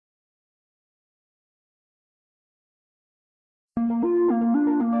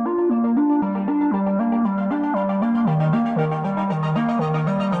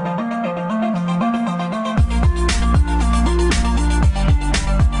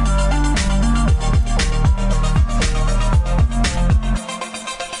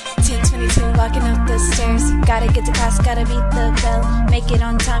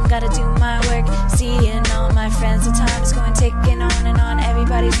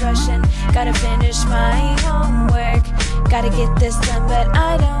rushing. Gotta finish my homework, gotta get this done, but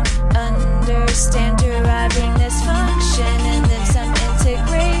I don't understand deriving this function and then some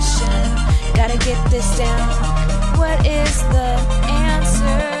integration. Gotta get this down. What is the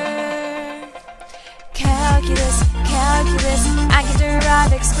answer? Calculus, calculus, I can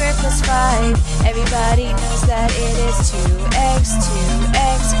derive x squared plus 5. Everybody knows that it is 2x,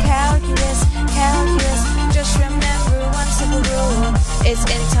 2x. Calculus, calculus, just remember one simple rule. It's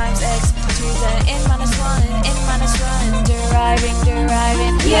n times x to the n minus 1, n minus 1. Deriving,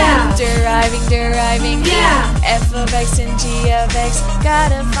 deriving, yeah. Deriving, deriving, yeah. F of x and g of x,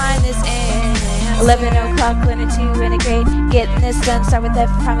 gotta find this answer. 11 o'clock, learning to integrate, getting this done, start with f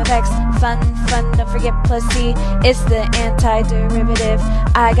prime of x. Fun, fun, don't forget plus c, it's the antiderivative.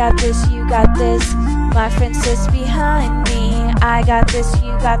 I got this, you got this, my friend sits behind me. I got this, you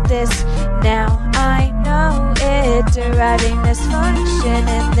got this, now I know it. Deriving this function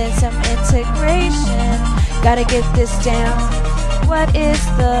and then some integration. Gotta get this down. What is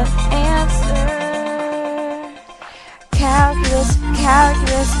the answer? Calculus,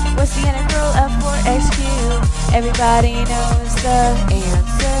 calculus, what's the integral of 4x cubed? Everybody knows the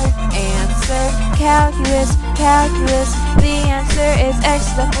answer, answer. Calculus, calculus, the answer is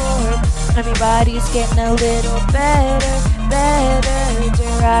x to the 4th. Everybody's getting a little better, better.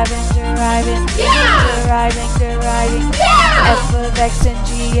 Deriving, deriving, yeah. Deriving, deriving, yeah. F of x and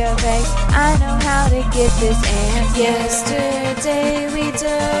g of x, I know how to get this answer. Yesterday we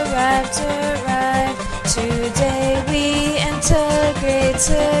derived. Today we integrate,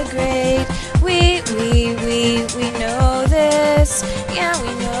 integrate. We know this, yeah, we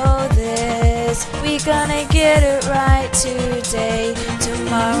know this. We gonna get it right today.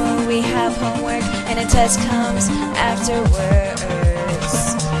 Tomorrow we have homework and a test comes afterwards.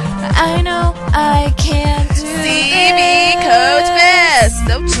 I know I can do CB this. Coach Best,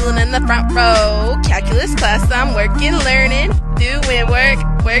 so chillin' in the front row. Calculus class, I'm working, learning, doing work,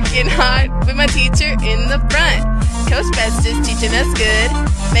 working hard with my teacher in the front. Coach Best is teaching us good.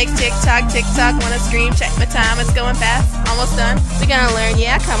 Makes TikTok, wanna scream, check my time, it's going fast, almost done. We gonna learn,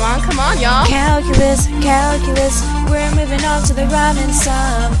 yeah, come on, y'all. Calculus, calculus, we're moving on to the rhyming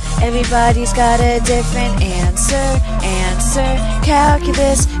sum. Everybody's got a different answer, answer.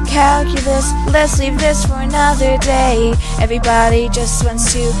 Calculus, calculus, let's leave this for another day. Everybody just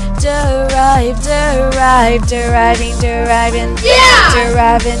wants to derive, derive, deriving, deriving, yeah.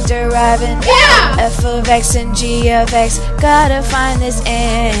 Deriving, deriving, yeah. F of x and g of x, gotta find this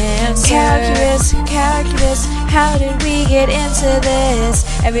answer. Calculus, calculus, how did we get into this?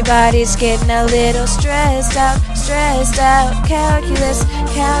 Everybody's getting a little stressed out, stressed out. Calculus,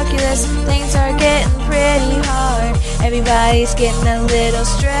 calculus, things are getting pretty hard. Everybody's getting a little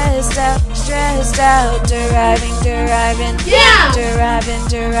stressed out, stressed out. Deriving, deriving, yeah. Deriving,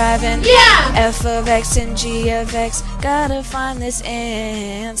 deriving, yeah. F of x and g of x, gotta find this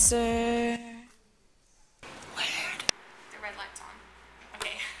answer. The red light's on.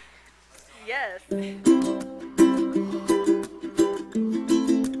 Okay. Yes.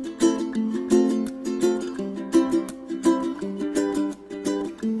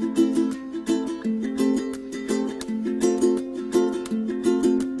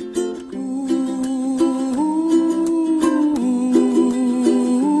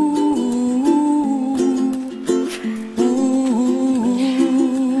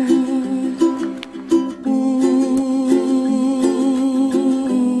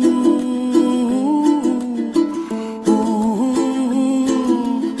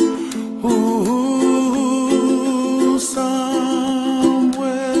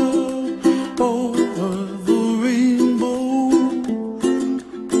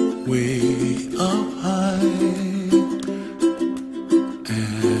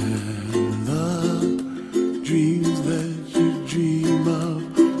 Dreams that you dream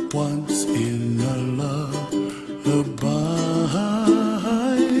of once in a lullaby.